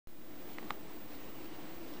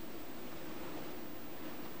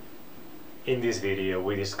In this video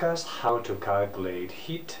we discussed how to calculate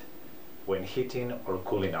heat when heating or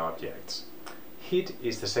cooling objects. Heat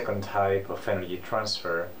is the second type of energy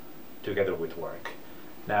transfer together with work.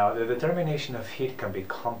 Now the determination of heat can be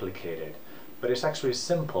complicated, but it's actually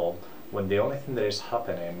simple when the only thing that is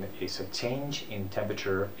happening is a change in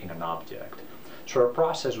temperature in an object. So our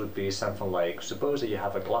process would be something like, suppose that you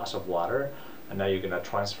have a glass of water and now you're going to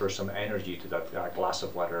transfer some energy to that glass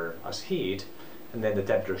of water as heat, and then the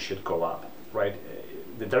temperature should go up, right?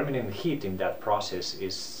 Determining heat in that process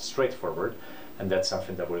is straightforward, and that's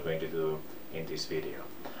something that we're going to do in this video.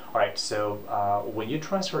 Alright, so when you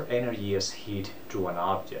transfer energy as heat to an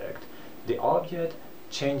object, the object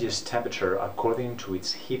changes temperature according to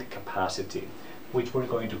its heat capacity, which we're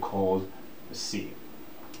going to call C.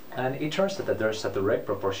 And it turns out that there's a direct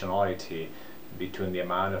proportionality between the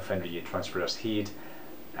amount of energy transferred as heat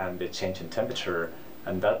and the change in temperature,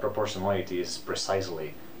 and that proportionality is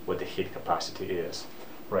precisely what the heat capacity is,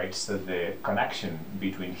 right? So the connection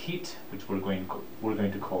between heat, which we're going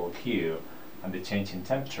to call Q, and the change in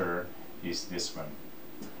temperature is this one.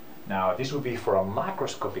 Now this would be for a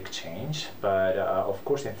macroscopic change, but of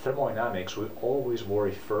course in thermodynamics we always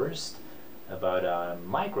worry first about a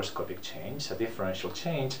microscopic change, a differential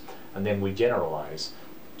change, and then we generalize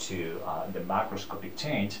to the macroscopic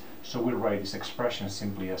change. So we write this expression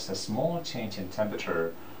simply as a small change in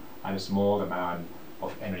temperature and a small amount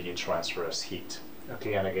of energy transfer as heat.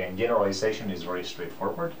 Okay, and again, generalization is very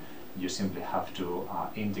straightforward. You simply have to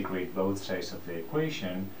integrate both sides of the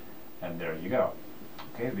equation, and there you go.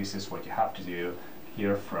 Okay, this is what you have to do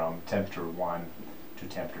here from temperature 1 to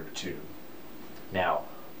temperature 2. Now,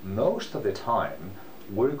 most of the time,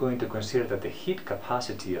 we're going to consider that the heat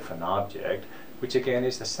capacity of an object, which again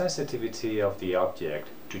is the sensitivity of the object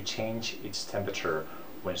to change its temperature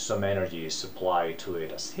when some energy is supplied to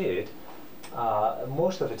it as heat,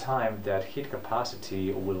 most of the time that heat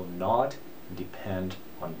capacity will not depend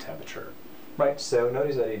on temperature. Right, so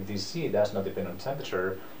notice that if this C does not depend on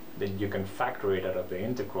temperature, then you can factor it out of the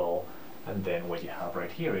integral, and then what you have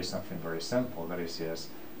right here is something very simple, that is just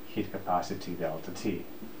heat capacity delta T.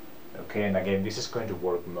 Okay, and again, this is going to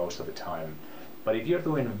work most of the time. But if you're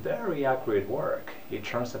doing very accurate work, it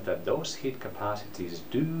turns out that those heat capacities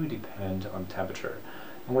do depend on temperature.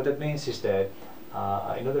 And what that means is that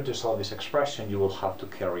in order to solve this expression, you will have to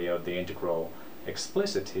carry out the integral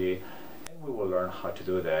explicitly, and we will learn how to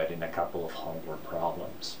do that in a couple of homework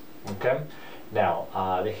problems. Okay?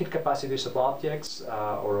 Now, the heat capacities of objects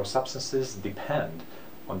or of substances depend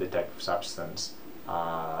on the type of substance.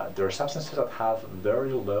 There are substances that have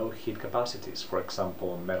very low heat capacities, for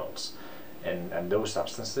example, metals. And those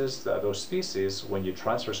substances, those species, when you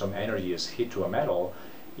transfer some energy as heat to a metal,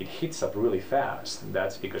 it heats up really fast. And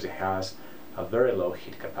that's because it has a very low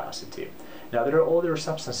heat capacity. Now, there are other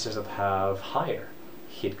substances that have higher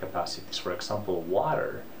heat capacities. For example,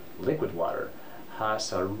 water, liquid water,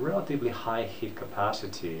 has a relatively high heat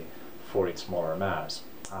capacity for its molar mass.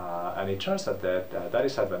 And it turns out that that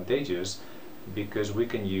is advantageous because we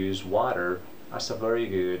can use water as a very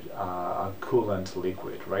good coolant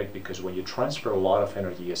liquid, right? Because when you transfer a lot of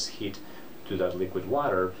energy as heat to that liquid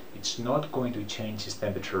water, it's not going to change its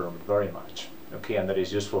temperature very much. Okay, and that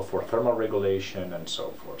is useful for thermal regulation and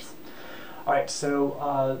so forth. All right,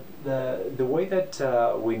 so the way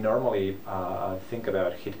that we normally think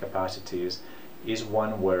about heat capacities is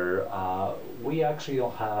one where we actually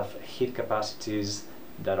don't have heat capacities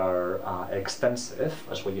that are extensive,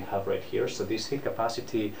 as what you have right here. So this heat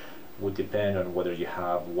capacity would depend on whether you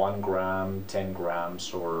have 1 gram, 10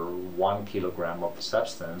 grams, or 1 kilogram of the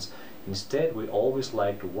substance. Instead, we always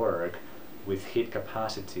like to work with heat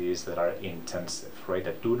capacities that are intensive, right?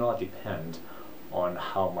 That do not depend on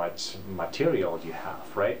how much material you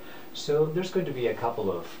have, right? So there's going to be a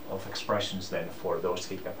couple of expressions then for those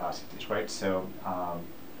heat capacities, right? So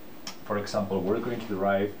for example, we're going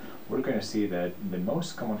to see that the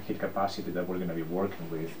most common heat capacity that we're going to be working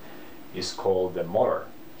with is called the molar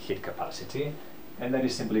heat capacity, and that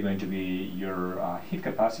is simply going to be your heat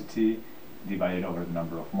capacity divided over the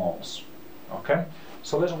number of moles. Okay,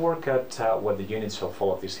 so let's work at what the units of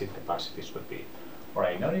all of these heat capacities would be. All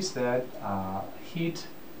right, notice that heat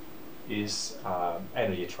is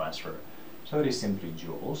energy transfer, so it is simply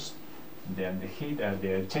joules. Then the heat,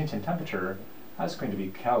 the change in temperature, is going to be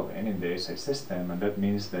Kelvin in the SI system, and that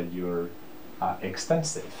means that your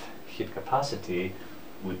extensive heat capacity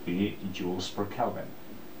would be joules per Kelvin.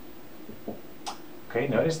 Okay,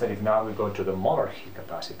 notice that if now we go to the molar heat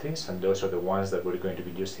capacities, and those are the ones that we're going to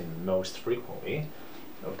be using most frequently,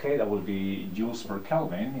 okay, that will be joules per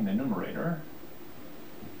Kelvin in the numerator,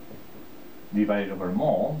 divided over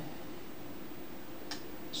mole.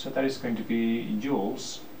 So that is going to be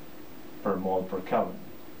joules per mole per Kelvin.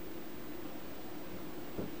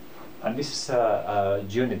 And this is a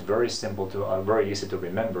unit very simple to, very easy to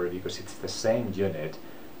remember because it's the same unit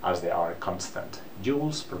as they are constant,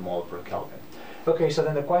 joules per mole per Kelvin. Okay, so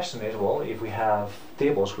then the question is, well, if we have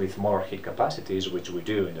tables with molar heat capacities, which we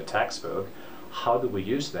do in the textbook, how do we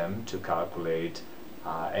use them to calculate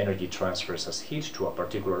energy transfers as heat to a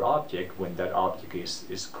particular object when that object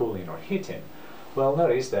is cooling or heating? Well,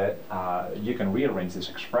 notice that you can rearrange this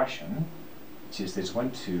expression, which is this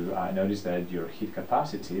one, to notice that your heat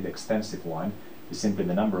capacity, the extensive one, is simply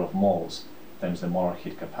the number of moles times the molar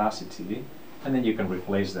heat capacity, and then you can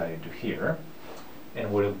replace that into here,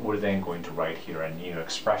 and we're then going to write here a new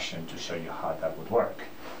expression to show you how that would work.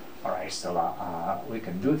 Alright, so we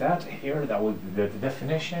can do that here. That would be the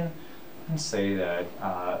definition, and say that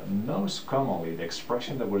most commonly the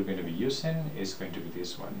expression that we're going to be using is going to be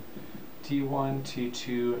this one. T1,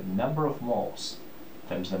 T2, number of moles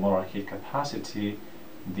times the molar heat capacity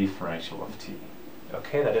differential of T.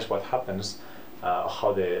 Okay, that is what happens,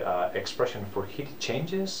 how the expression for heat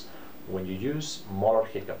changes when you use molar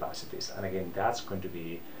heat capacities. And again, that's going to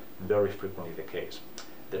be very frequently the case.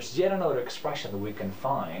 There's yet another expression that we can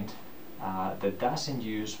find that doesn't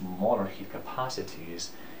use molar heat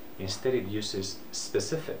capacities. Instead, it uses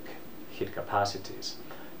specific heat capacities.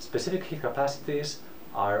 Specific heat capacities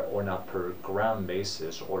are on a per gram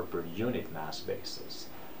basis or per unit mass basis,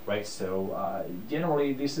 right? So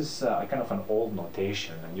generally this is a kind of an old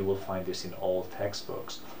notation, and you will find this in all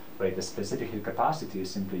textbooks, right? The specific heat capacity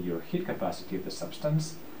is simply your heat capacity of the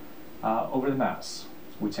substance over the mass,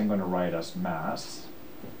 which I'm going to write as mass.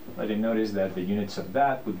 But you notice that the units of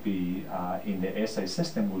that would be, in the SI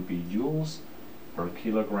system, would be joules per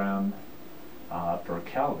kilogram per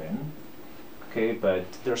Kelvin. Okay, but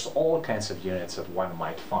there's all kinds of units that one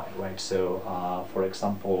might find, right? So, for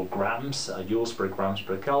example, grams, joules per grams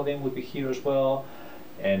per Kelvin would be here as well.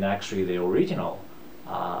 And actually the original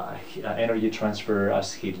energy transfer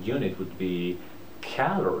as heat unit would be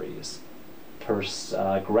calories per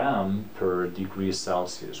gram per degree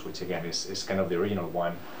Celsius, which again is kind of the original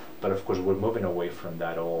one. But of course we're moving away from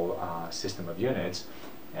that old system of units,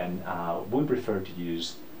 and we prefer to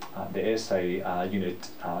use the SI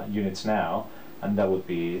units now, and that would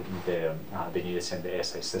be the units in the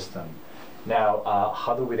SI system. Now,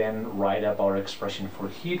 how do we then write up our expression for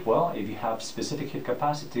heat? Well, if you have specific heat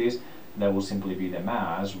capacities, that will simply be the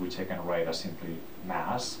mass, which I can write as simply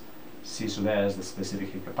mass. C sub S, the specific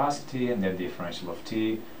heat capacity, and then differential of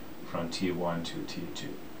T from T1 to T2.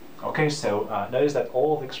 Okay, so notice that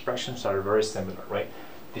all the expressions are very similar, right?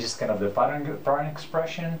 This is kind of the pattern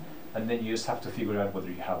expression, and then you just have to figure out whether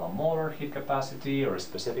you have a molar heat capacity or a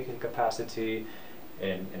specific heat capacity,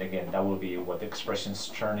 and again, that will be what the expressions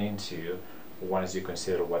turn into once you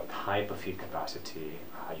consider what type of heat capacity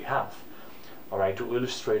you have. Alright, to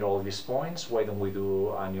illustrate all these points, why don't we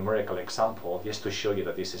do a numerical example just to show you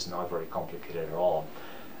that this is not very complicated at all.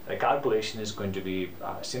 The calculation is going to be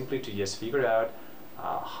simply to just figure out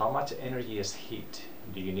how much energy as heat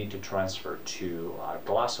do you need to transfer to a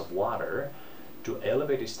glass of water to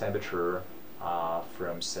elevate its temperature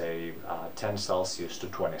from, say, 10 Celsius to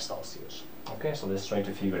 20 Celsius. Okay, so let's try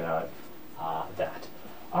to figure out that.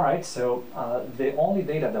 Alright, so the only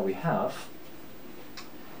data that we have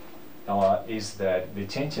is that the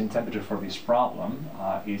change in temperature for this problem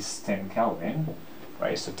is 10 Kelvin,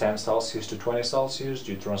 right? So 10 Celsius to 20 Celsius,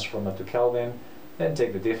 you transform that to Kelvin, then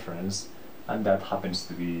take the difference, and that happens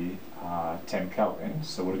to be 10 Kelvin.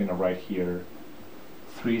 So we're going to write here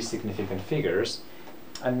 3 significant figures.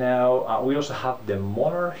 And now we also have the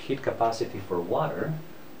molar heat capacity for water,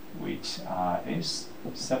 which is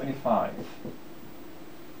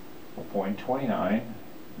 75.29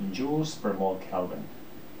 joules per mole Kelvin.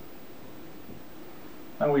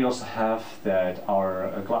 And we also have that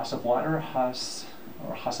our glass of water has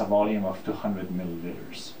a volume of 200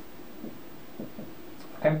 milliliters.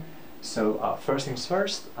 Okay, so first things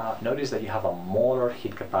first, notice that you have a molar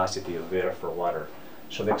heat capacity of air for water.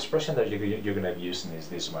 So the expression that you're going to be using is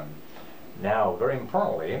this one. Now, very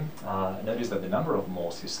importantly, notice that the number of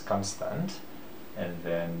moles is constant, and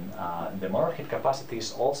then the molar heat capacity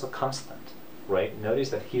is also constant, right? Notice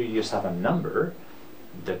that here you just have a number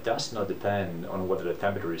that does not depend on whether the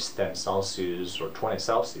temperature is 10 Celsius or 20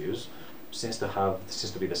 Celsius, seems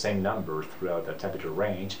to be the same number throughout the temperature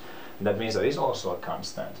range, and that means that it's also a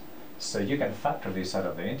constant. So you can factor this out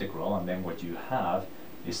of the integral, and then what you have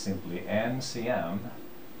is simply NCM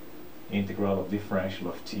integral of differential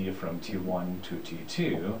of T from T1 to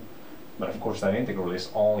T2, but of course that integral is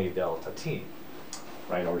only delta T,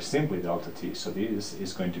 right, or simply delta T. So this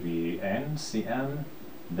is going to be NCM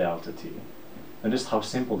delta T. Notice how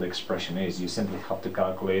simple the expression is. You simply have to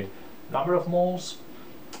calculate number of moles,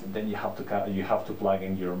 then you have to plug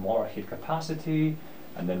in your molar heat capacity,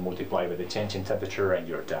 and then multiply by the change in temperature, and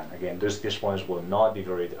you're done. Again, these ones will not be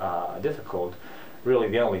very difficult. Really,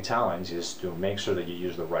 the only challenge is to make sure that you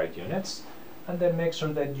use the right units, and then make sure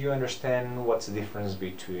that you understand what's the difference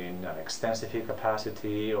between an extensive heat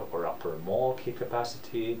capacity or a per mole heat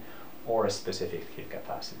capacity or a specific heat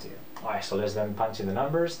capacity. Alright, so let's then punch in the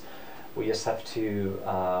numbers. We just have to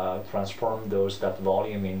transform that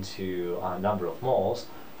volume into a number of moles,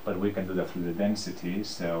 but we can do that through the density.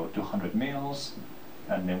 So 200 mils,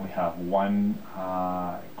 and then we have 1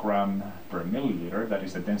 gram per milliliter. That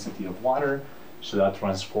is the density of water. So that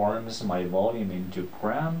transforms my volume into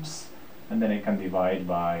grams, and then I can divide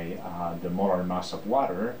by the molar mass of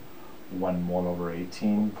water, 1 mole over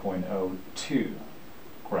 18.02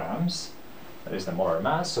 grams. That is the molar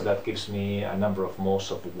mass, so that gives me a number of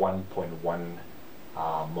moles of 1.1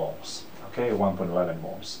 moles. Okay, 1.11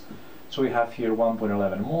 moles. So we have here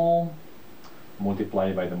 1.11 mole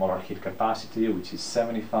multiplied by the molar heat capacity, which is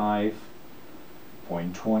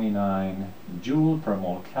 75.29 joule per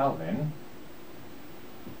mole Kelvin.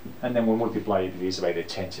 And then we multiply this by the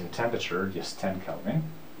change in temperature, just 10 Kelvin.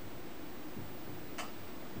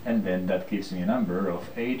 And then that gives me a number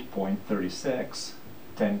of 8.36,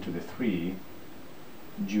 10 to the 3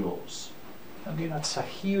 joules. Okay, that's a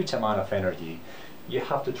huge amount of energy. You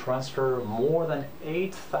have to transfer more than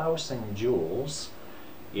 8,000 joules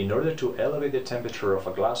in order to elevate the temperature of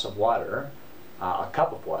a glass of water, a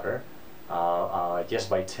cup of water, just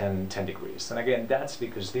by 10 degrees. And again, that's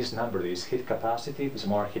because this number, this heat capacity, this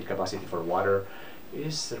molar heat capacity for water,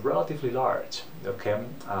 is relatively large. Okay,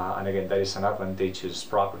 and again, that is an advantageous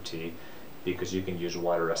property because you can use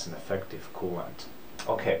water as an effective coolant.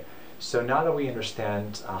 Okay, so now that we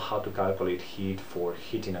understand how to calculate heat for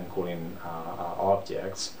heating and cooling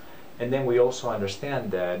objects, and then we also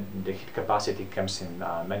understand that the heat capacity comes in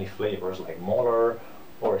many flavors like molar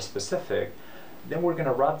or specific, then we're going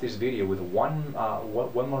to wrap this video with one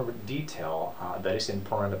more detail that is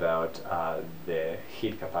important about the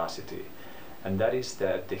heat capacity, and that is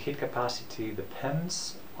that the heat capacity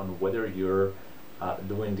depends on whether you're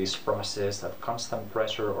doing this process at constant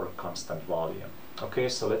pressure or constant volume. Okay,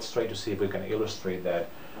 so let's try to see if we can illustrate that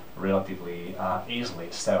relatively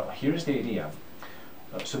easily. So here's the idea.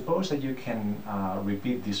 Suppose that you can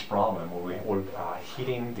repeat this problem where we're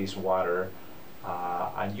heating this water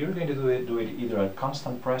and you're going to do it either at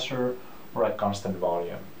constant pressure or at constant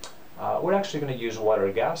volume. We're actually going to use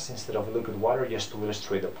water gas instead of liquid water just to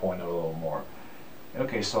illustrate the point a little more.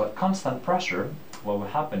 Okay, so at constant pressure, what will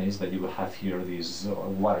happen is that you will have here this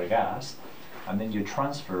water gas, and then you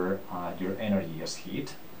transfer your energy as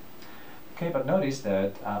heat. Okay, but notice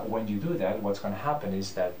that when you do that, what's going to happen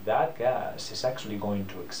is that that gas is actually going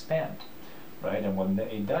to expand, right? And when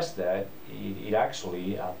it does that, it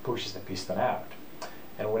actually pushes the piston out.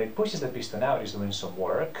 And when it pushes the piston out, it's doing some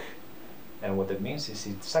work, and what that means is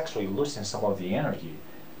it's actually losing some of the energy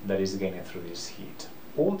that is gaining through this heat.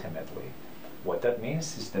 Ultimately, what that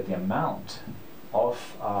means is that the amount of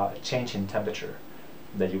change in temperature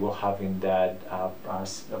that you will have in that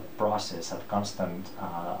process at constant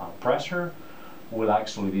pressure will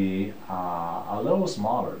actually be a little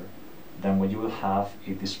smaller than what you will have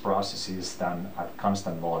if this process is done at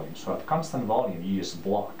constant volume. So at constant volume, you just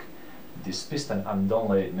block this piston and don't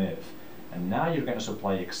let it move. And now you're going to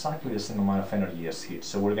supply exactly the same amount of energy as heat.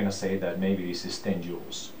 So we're going to say that maybe this is 10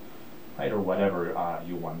 joules, right, or whatever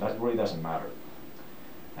you want. That really doesn't matter.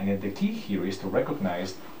 And the key here is to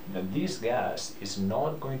recognize that this gas is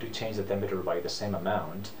not going to change the temperature by the same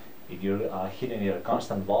amount if you're heating it at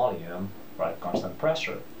constant volume or at constant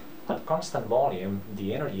pressure. At constant volume,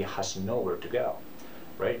 the energy has nowhere to go,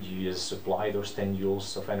 right? You just supply those 10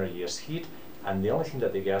 joules of energy as heat, and the only thing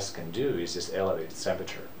that the gas can do is just elevate its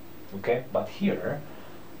temperature. Okay, but here,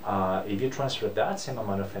 if you transfer that same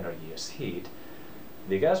amount of energy as heat,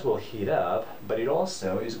 the gas will heat up, but it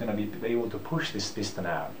also is going to be able to push this piston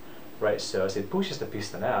out, right? So as it pushes the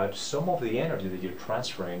piston out, some of the energy that you're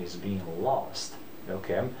transferring is being lost,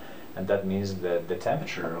 okay? And that means that the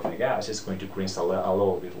temperature of the gas is going to increase a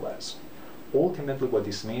little bit less. Ultimately, what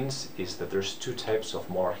this means is that there's two types of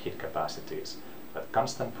molar heat capacities, at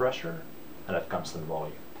constant pressure and at constant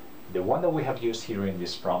volume. The one that we have used here in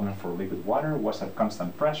this problem for liquid water was at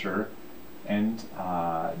constant pressure, and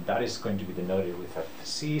that is going to be denoted with a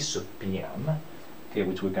C sub Pm, okay,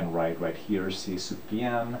 which we can write right here, C sub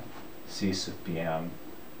Pm, C sub Pm,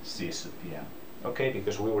 C sub Pm. Okay,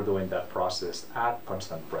 because we were doing that process at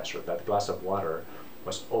constant pressure. That glass of water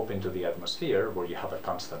was open to the atmosphere where you have a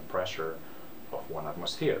constant pressure of 1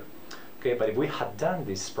 atmosphere. Okay, but if we had done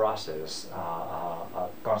this process at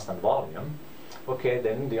constant volume, okay,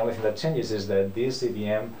 then the only thing that changes is that this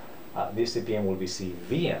CPM will be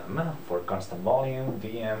CVM for constant volume,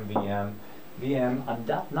 VM, VM, VM, and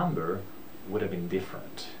that number would have been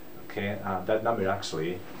different. Okay, that number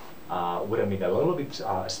actually would have been a little bit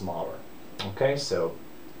smaller. Okay, so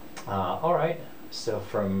all right, so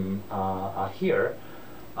from here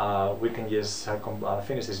we can just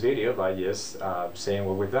finish this video by just saying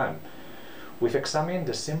what we've done. We've examined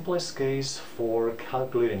the simplest case for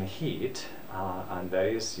calculating heat, and that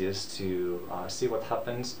is just to see what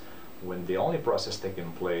happens when the only process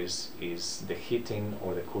taking place is the heating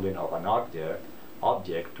or the cooling of an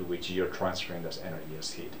object to which you're transferring this energy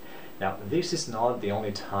as heat. Now, this is not the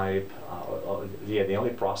only type, the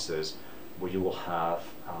only process where you will have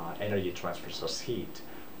energy transfers as heat.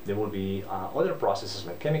 There will be other processes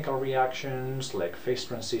like chemical reactions, like phase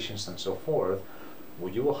transitions and so forth,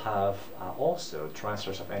 where you will have also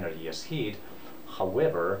transfers of energy as heat.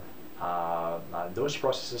 However, those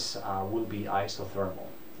processes will be isothermal.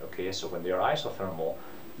 Okay, so when they are isothermal,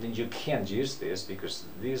 then you can't use this because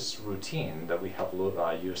this routine that we have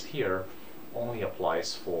used here only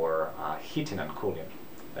applies for heating and cooling.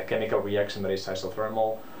 A chemical reaction that is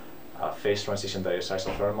isothermal, a phase transition that is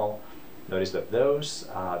isothermal, notice that those,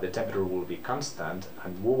 the temperature will be constant,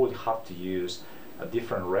 and we will have to use a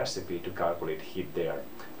different recipe to calculate heat there.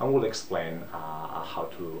 And we'll explain how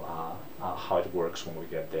it works when we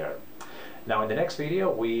get there. Now in the next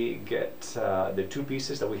video we get the two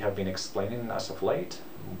pieces that we have been explaining as of late,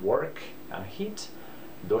 work and heat.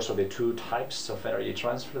 Those are the two types of energy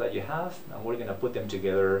transfer that you have, and we're going to put them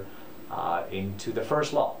together into the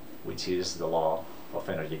first law, which is the law of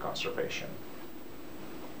energy conservation.